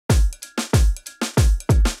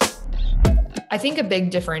I think a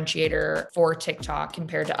big differentiator for TikTok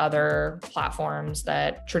compared to other platforms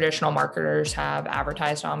that traditional marketers have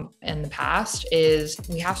advertised on in the past is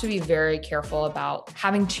we have to be very careful about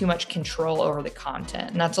having too much control over the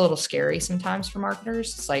content. And that's a little scary sometimes for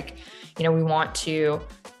marketers. It's like, we want to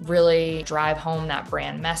really drive home that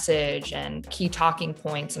brand message and key talking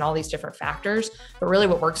points and all these different factors. But really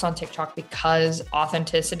what works on TikTok, because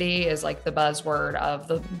authenticity is like the buzzword of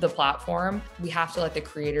the platform, we have to let the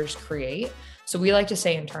creators create. So we like to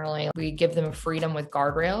say internally, we give them freedom with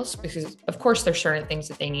guardrails because of course there's certain things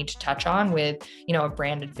that they need to touch on with, a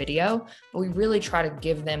branded video, but we really try to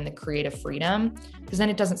give them the creative freedom because then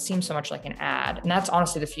it doesn't seem so much like an ad. And that's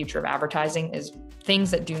honestly the future of advertising is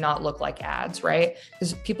things that do not look like ads, right?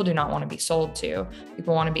 Because people do not want to be sold to.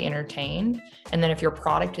 People want to be entertained. And then if your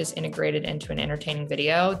product is integrated into an entertaining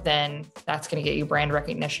video, then that's going to get you brand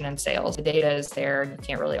recognition and sales. The data is there and you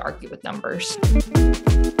can't really argue with numbers.